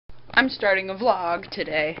I'm starting a vlog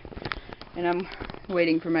today, and I'm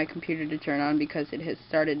waiting for my computer to turn on because it has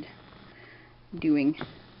started doing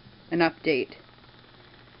an update,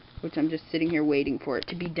 which I'm just sitting here waiting for it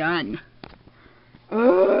to be done.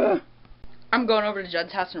 Ugh. I'm going over to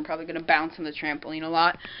Judd's house and I'm probably going to bounce on the trampoline a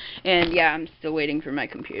lot, and yeah, I'm still waiting for my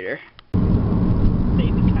computer.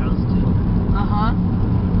 Baby cows too. Uh-huh.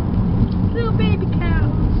 Little baby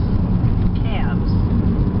cows. Calves.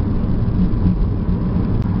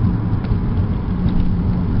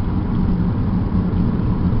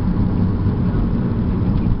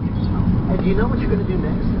 Do you know what you're going to do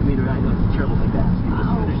next? I mean, I know it's a terrible thing to ask you, but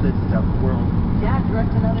finish this out the world. Yeah, direct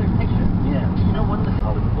another picture. Yeah. You know, one of the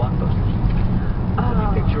Hollywood blockbusters. Have you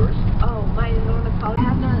picked yours? Oh, my one of the college. I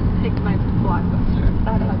have not picked my blockbuster.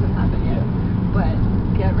 That hasn't happened yet. But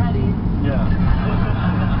get ready. Yeah.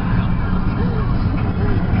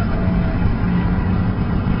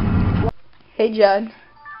 Hey, Judd.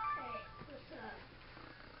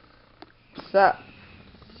 What's up?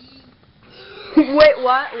 Wait,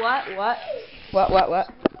 what? What?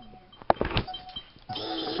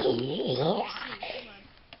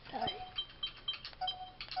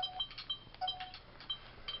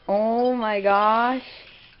 Oh my gosh.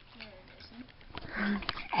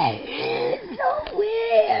 So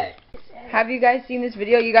weird. Have you guys seen this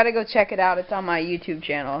video? You gotta go check it out. It's on my YouTube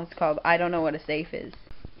channel. It's called I Don't Know What a Safe Is.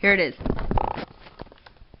 Here it is.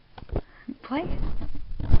 Play it.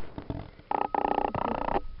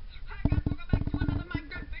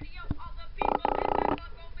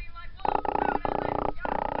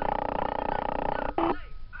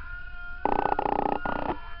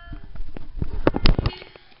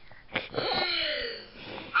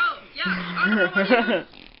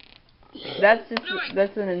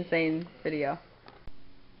 That's an insane video.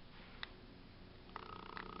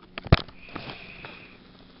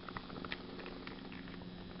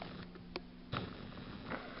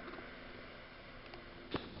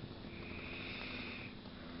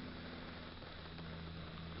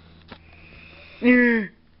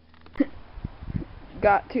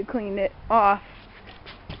 Got to clean it off.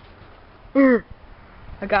 I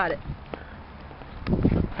got it.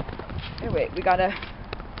 Hey, wait, we gotta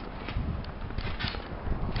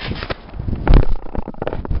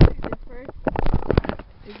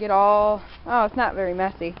get all. Oh, it's not very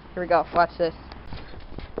messy. Here we go. Watch this.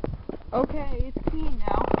 Okay, it's clean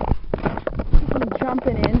now. I'm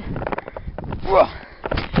jumping in. Whoa!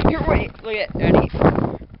 Here, wait. Look at it. Ready?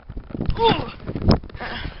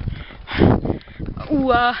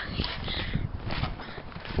 Ooh,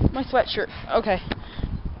 my sweatshirt. Okay.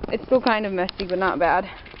 It's still kind of messy, but not bad.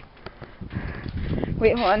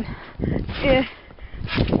 Wait, hold on.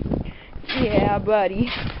 Yeah, buddy.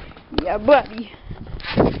 Yeah, buddy.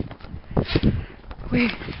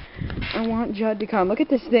 Wait. I want Judd to come. Look at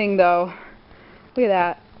this thing, though. Look at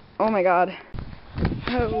that. Oh, my God.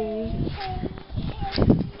 Oh.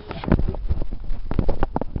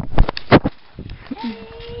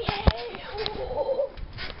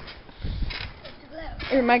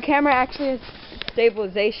 My camera actually has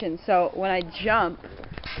stabilization, so when I jump,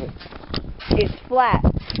 it's flat.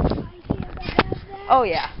 Oh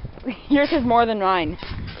yeah, yours has more than mine,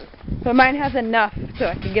 but mine has enough so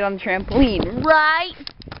I can get on the trampoline, right?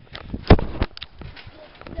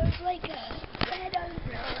 There's like a red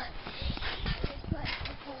umbrella.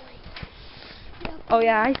 Oh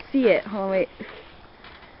yeah, I see it. Hold on, wait.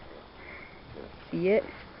 See it?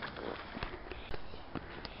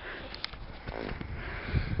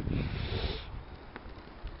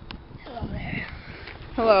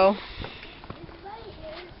 Hello.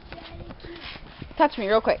 Touch me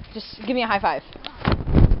real quick. Just give me a high five.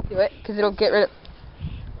 Do it, because it'll get rid of...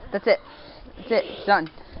 That's it. That's it. It's done.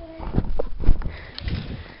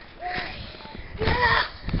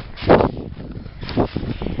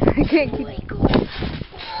 I can't keep...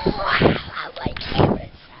 I like cameras.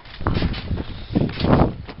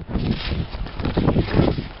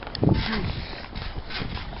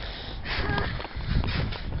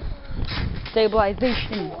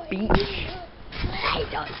 Stabilization, beach. I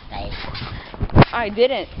don't say that. I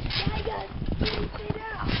didn't. I got it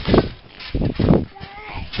out.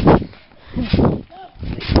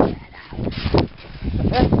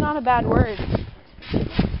 That's not a bad word.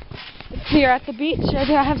 Here at the beach, I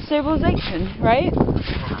have stabilization, right?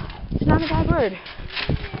 It's not a bad word.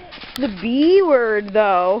 The B word,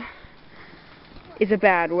 though, is a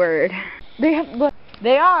bad word. They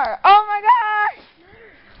are. Oh my gosh!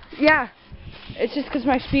 Yeah. It's just because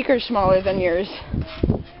my speaker's smaller than yours.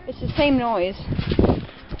 It's the same noise.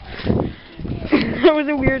 That was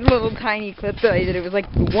a weird little tiny clip that I did. It was like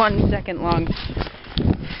 1 second long.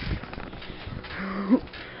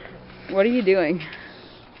 What are you doing?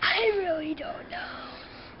 I really don't know.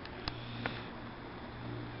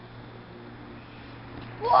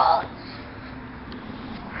 Whoa!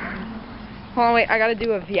 Hold on, wait, I gotta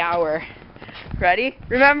do a V'hour. Ready?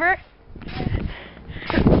 Remember?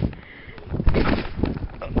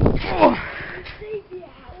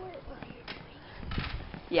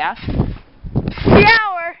 Yeah.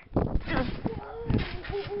 V'hour!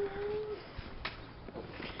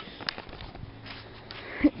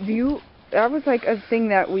 That was like a thing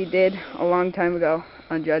that we did a long time ago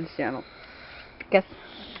on Judd's channel. Guess.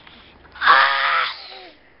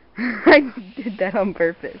 I did that on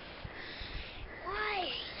purpose. Why?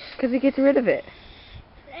 Because it gets rid of it.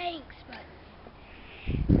 Thanks, but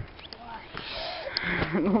why?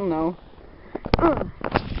 I don't know.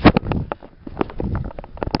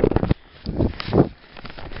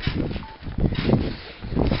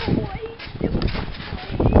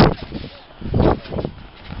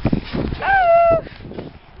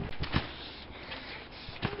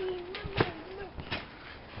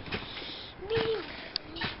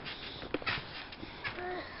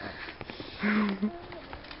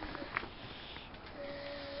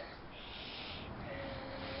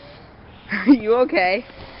 You okay?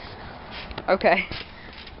 Okay.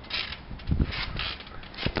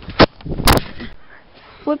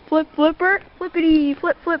 Flip, flip, flipper. Flippity,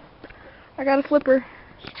 flip, flip. I got a flipper.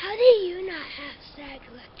 How do you not have static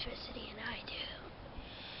electricity and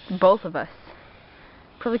I do? Both of us.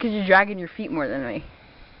 Probably because you're dragging your feet more than me.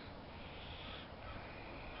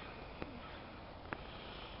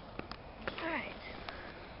 Alright.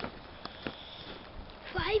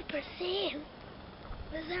 5%?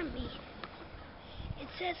 What does that mean? It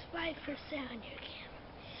says 5% on your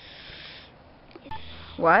camera.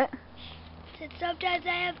 What? Since sometimes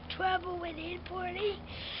I have trouble with importing.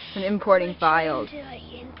 And importing files. To like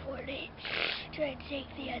import it. Try to take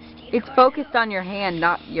the SD It's card focused out, on your hand,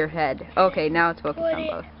 not your head. Okay, now it's focused put on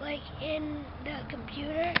it both. like in the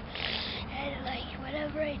computer, and like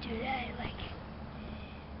whenever I do that,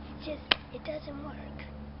 it doesn't work.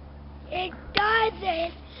 It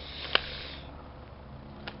doesn't.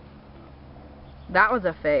 That was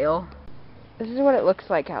a fail. This is what it looks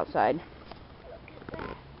like outside. Look at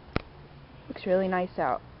that. Looks really nice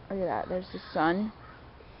out. Look at that. There's the sun.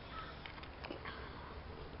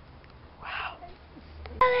 Wow.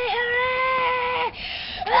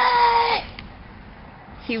 Hooray!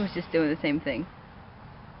 He was just doing the same thing.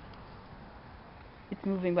 It's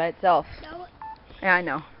moving by itself. No, Yeah, I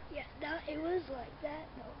know. yeah, no, it was like that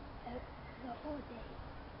the whole day.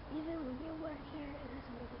 Even when you weren't here, it was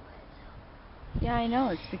moving by itself. Yeah, I know.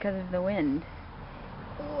 It's because of the wind.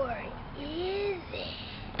 Or is it?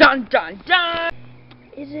 Dun dun dun!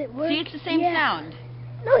 Is it working? See, it's the same Yeah. sound.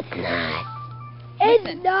 No, it's not. Listen.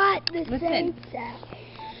 It's not the Listen. same sound.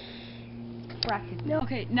 Practically. No,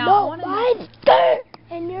 Okay, now I no, want to. mine's dirt,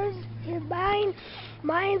 and yours is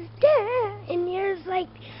mine's dirt, and yours like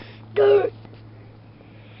dirt.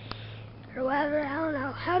 Or whatever, I don't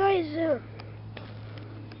know. How do I zoom?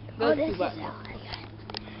 Those this two is buttons. how I got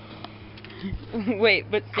it. Wait,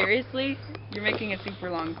 but seriously? You're making a super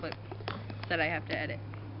long clip that I have to edit.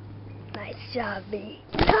 Nice job, me.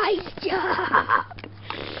 Nice job.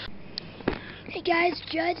 Hey guys,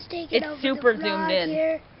 Judd's taking It's over super the zoomed vlog in.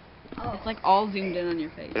 here. Oh. It's like all zoomed in on your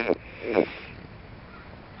face.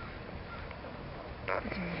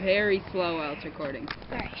 It's very slow while it's recording.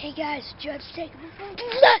 Alright, hey guys, Judd's taking over.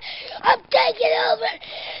 I'm taking over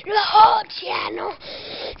the whole channel.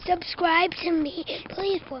 Subscribe to me.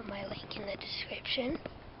 Please put my link in the description.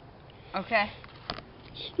 Okay.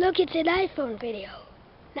 Look, it's an iPhone video.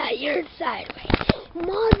 Not yours sideways.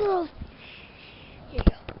 Mother of... Here you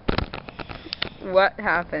go. What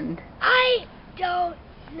happened? I don't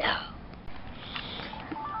know.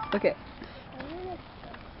 Okay.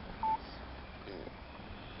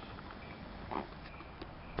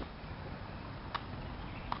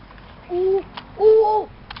 Ooh, ooh,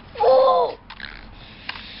 ooh.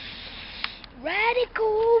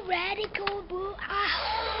 Radical, boo.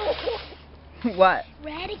 Ow. What?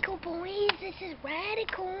 Radical boys, this is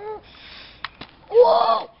radical.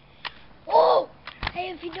 Whoa! Whoa!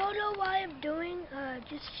 Hey, if you don't know what I'm doing,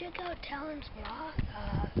 just check out Talon's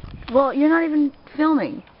vlog. Well, you're not even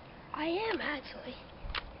filming. I am actually.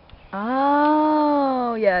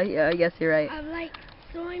 Oh, yeah, I guess you're right. I'm like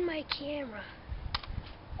throwing my camera.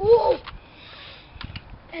 Whoa!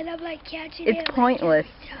 And I'm like catching it. It's like, pointless.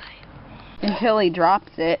 every time. Until he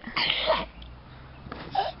drops it.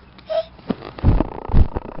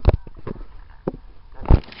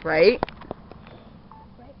 Right?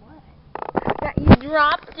 Wait, what? That you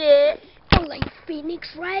dropped it. Oh, like Phoenix,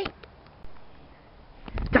 right?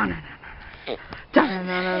 Dun, dun, dun, dun. You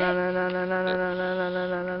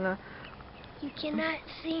cannot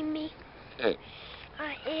see me. I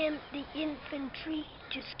am the infantry.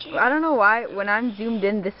 Just kidding. I don't know why, when I'm zoomed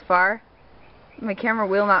in this far, my camera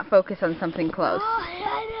will not focus on something close. Oh,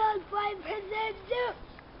 I know 5% zoom.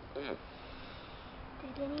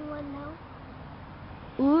 Did anyone know?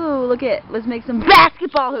 Ooh, look at, let's make some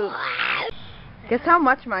basketball hoops. Guess how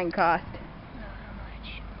much mine cost? No, how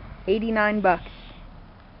much? 89 bucks.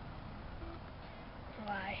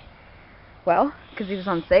 Why? Well, because he was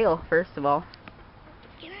on sale, first of all.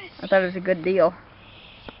 Can I see I thought it was a good deal.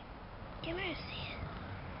 Can I see it?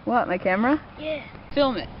 What, my camera? Yeah.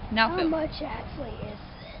 Film it. Now How film. much actually is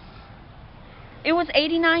this? It was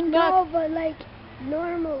 89 No, bucks. but like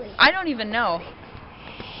normally. I don't even know.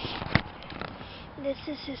 This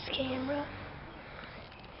is his camera.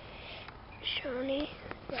 Sony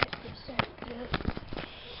 5% good.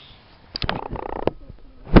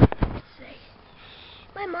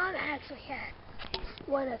 My mom actually had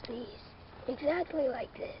one of these. Exactly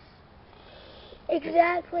like this.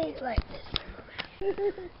 Exactly like this.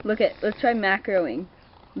 Look at, let's try macroing.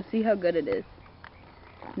 Let's see how good it is.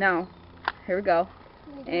 Now, here we go.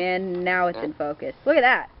 And now it's in focus. Look at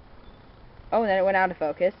that. Oh, and then it went out of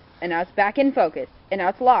focus. And now it's back in focus. And now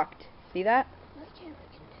it's locked. See that?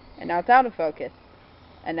 And now it's out of focus.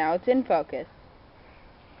 And now it's in focus.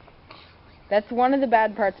 That's one of the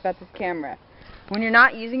bad parts about this camera. When you're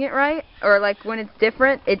not using it right, or like when it's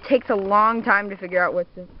different, it takes a long time to figure out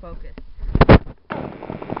what's in focus.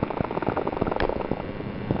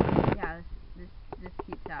 Yeah, this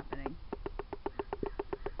keeps happening.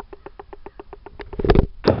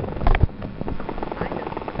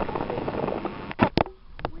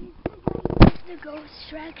 The ghost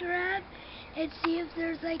tracker app and see if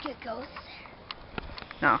there's like a ghost there.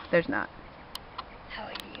 No, there's not. How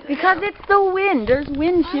are you? Because it's the wind. There's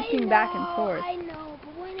wind shifting back and forth. I know,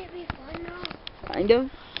 but wouldn't it be fun though? Kind of.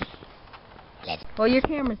 Well, your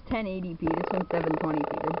camera's 1080p. This one's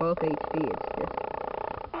 720p. They're both HD. It's just...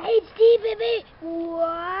 HD, baby!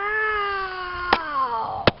 Wow!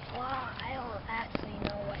 Wow, I don't actually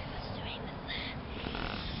know what I was doing with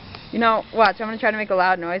that. You know, watch. I'm going to try to make a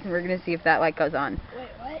loud noise, and we're going to see if that light goes on. Wait,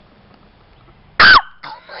 what?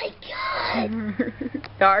 Oh my god!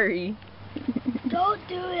 Sorry. Don't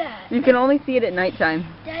do that. You can only see it at nighttime.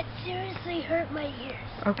 That seriously hurt my ears.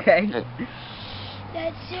 Okay.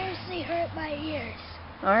 That seriously hurt my ears.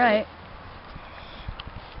 Alright.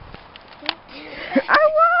 I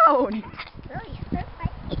won't! Really hurt my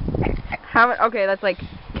ears. How? Okay, that's like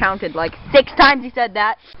counted like 6 times he said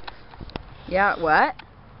that. Yeah, what?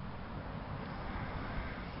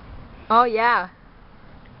 Oh, yeah.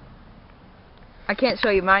 I can't show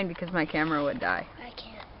you mine because my camera would die. I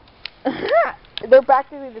can't. They're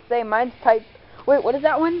practically the same. Mine's type... Wait, what is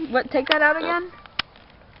that one? What? Take that out again?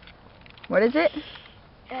 What is it?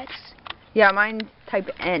 X. Yeah, mine's type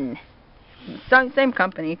N. Same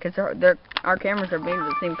company, because our cameras are made with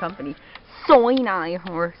the same company. Sony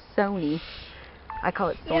or Sony. I call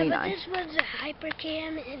it Yeah, Sony. but this one's a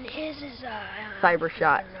Hypercam and his is a...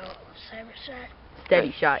 Cybershot. No, Cybershot.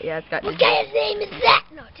 Steady shot, yeah, it's got... What kind of name is that?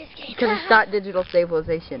 No, just kidding. Because it's got digital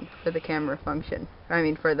stabilization for the camera function. I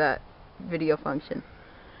mean, for the video function.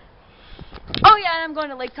 Oh yeah, and I'm going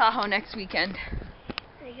to Lake Tahoe next weekend.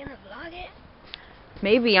 Are you gonna vlog it?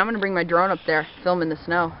 Maybe. I'm going to bring my drone up there, film in the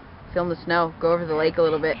snow. Film the snow, go over the lake a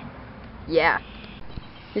little bit. Yeah.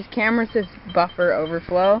 His camera says buffer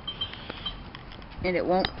overflow, and it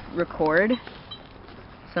won't record.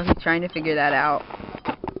 So he's trying to figure that out.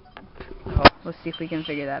 Oh, let's see if we can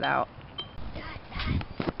figure that out.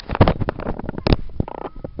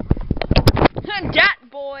 Dat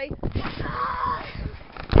boy!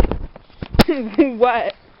 What? You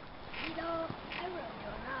know, I really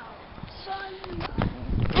don't know. Son,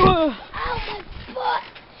 ow, my foot!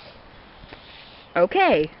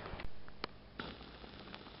 Okay. Can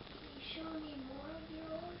you show me more of your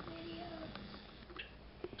old videos?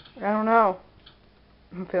 I don't know.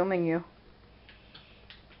 I'm filming you.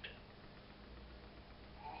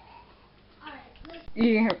 Alright, let's...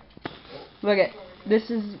 You can look at this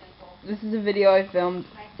is a video I filmed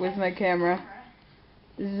with my camera.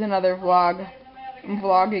 This is another vlog. I'm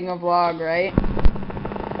vlogging a vlog, right?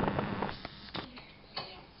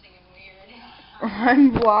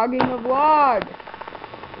 I'm vlogging a vlog.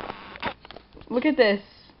 Look at this.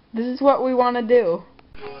 This is what we want to do.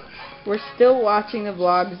 We're still watching the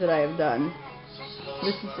vlogs that I have done.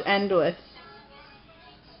 This is endless.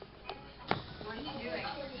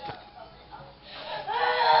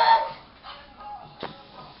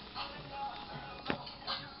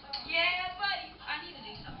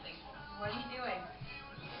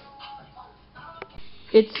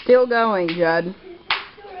 It's still going, Judd.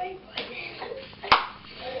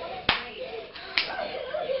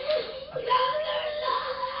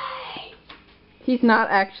 He's not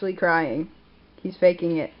actually crying. He's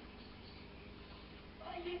faking it.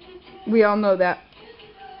 We all know that.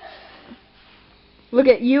 Look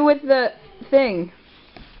at you with the thing.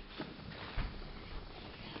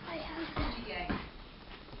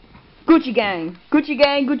 Gucci gang. Gucci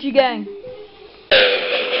gang, Gucci gang.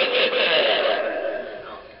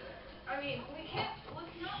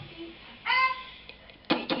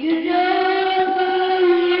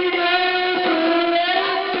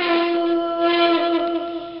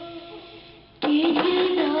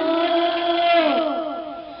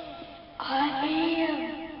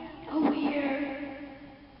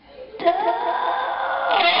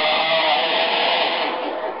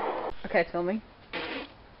 Okay, filming.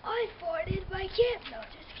 I farted my kid. No,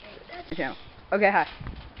 just kidding. That's Okay. Okay, hi.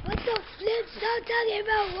 what the flip? Stop talking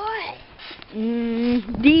about what?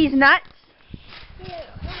 These nuts. Yeah,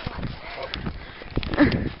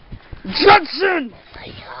 Judson! oh my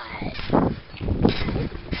god.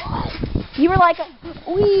 You were like a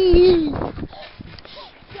wee.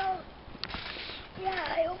 So,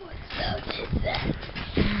 yeah, I almost noticed that.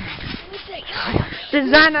 What's that guy?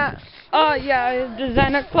 Designer. Oh yeah,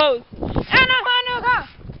 designer clothes. Anna Hanukkah.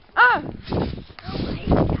 Oh my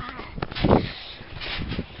god.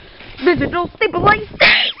 Digital stabilization.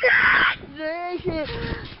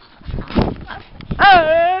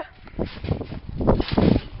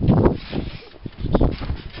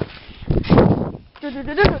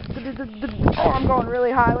 Oh, I'm going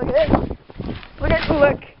really high. Look at this.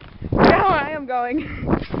 Look how high I'm going.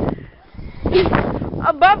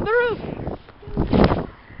 Above the roof.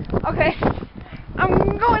 Okay. I'm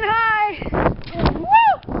going high.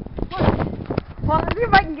 Woo! Well, let's see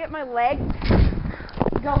if I can get my legs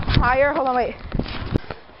to go higher. Hold on, wait.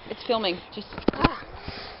 It's filming. Just.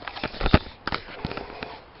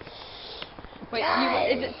 Wait,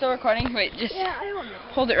 is it still recording? Wait, just Yeah, I don't know.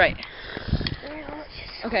 hold it right.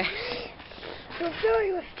 Okay. We're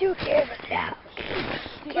filming with two cameras now.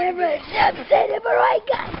 Camera is not setting up right,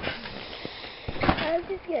 guys. I'm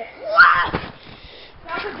just gonna.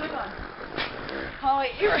 That's a good one. Oh,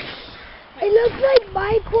 wait, you're right. It looks like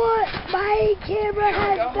my camera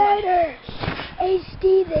has better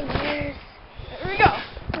HD than yours, Here we go.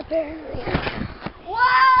 apparently.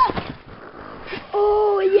 Wow!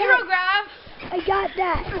 Oh yeah, Zero grab. I got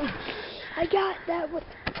that. I got that with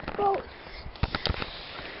both.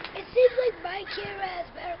 It seems like my camera has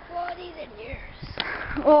better quality than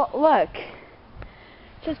yours. Well, look.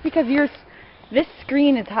 Just because this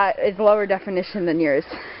screen is lower definition than yours.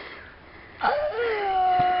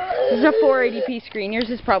 This is a 480p screen. Yours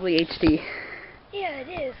is probably HD. Yeah, it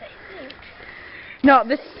is, I think. No,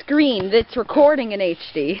 this screen that's recording in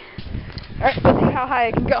HD. Alright, let's see how high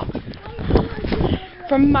I can go.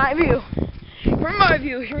 From my view. From my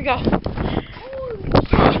view. Here we go.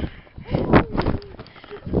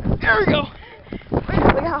 There we go.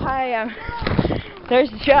 Look how high I am. There's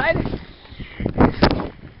Judd.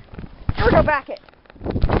 Here we go, back it.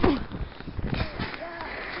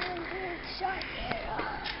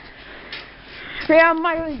 Yeah,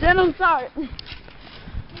 my dinosaur. I'm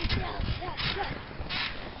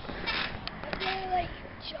gonna like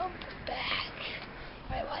jump back.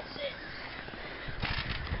 Wait, what's this?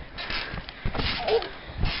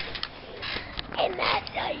 And that's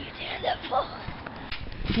how you do the phone.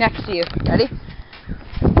 Next to you. Ready?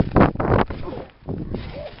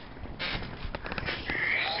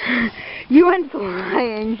 You went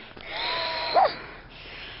flying.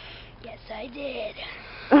 Yes, I did.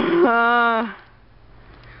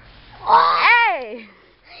 Hey!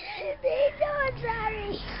 I'm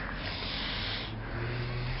sorry.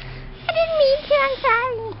 I didn't mean to, I'm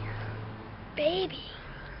sorry. Baby.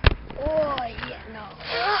 Oh, yeah, no.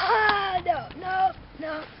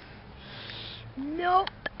 No. Nope.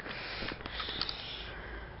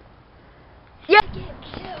 Yep. Get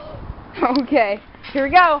killed. Okay. Here we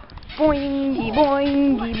go. Boingy,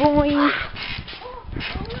 boingy, boing. Oh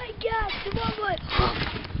my god, come on, boy.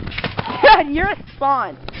 God, you're a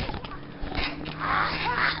spawn.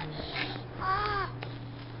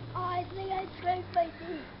 I think I scraped my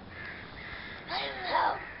knee. I don't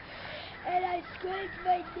know. And I scraped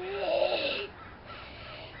my knee.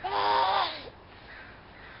 Alright,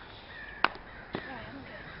 I'm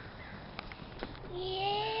good.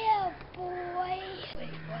 Yeah, boy.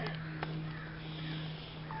 Wait, what?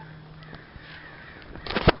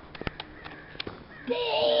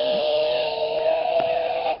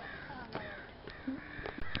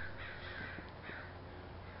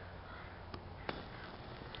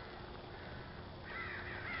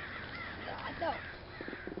 So,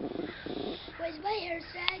 where's my hair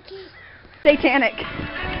saggy? Satanic.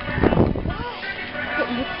 Why?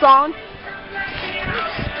 This song.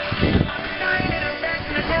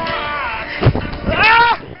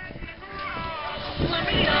 Ah!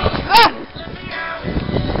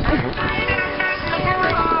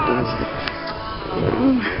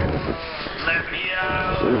 Let me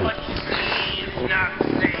out, what you see is not the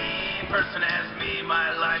same person as me,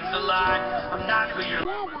 my life's a lie, I'm not who you're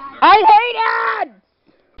I hate ads!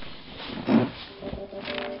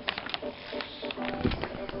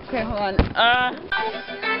 Okay, hold on.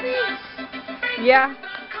 Yeah.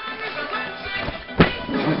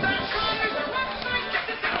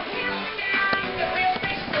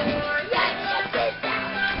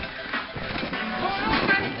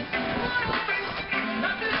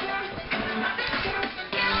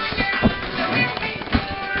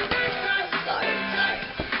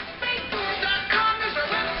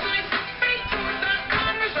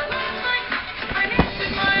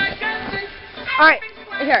 Alright,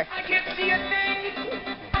 here.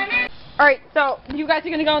 Alright, so you guys are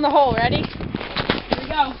gonna go in the hole, ready? Here we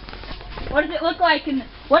go. What does it look like in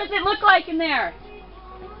there?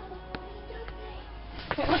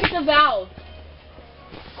 Okay, look at the valve.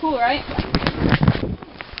 Cool, right?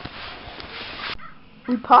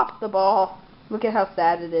 We popped the ball. Look at how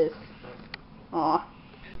sad it is. Aw.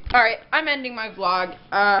 Alright, I'm ending my vlog.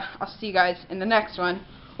 I'll see you guys in the next one.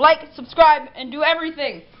 Like, subscribe, and do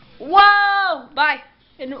everything. Whoa! Bye.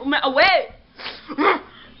 And wait.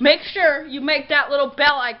 Make sure you make that little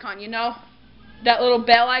bell icon, you know? That little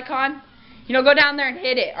bell icon. You know, go down there and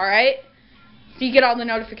hit it, alright? So you get all the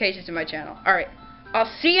notifications in my channel. Alright.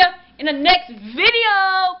 I'll see you in the next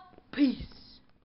video. Peace.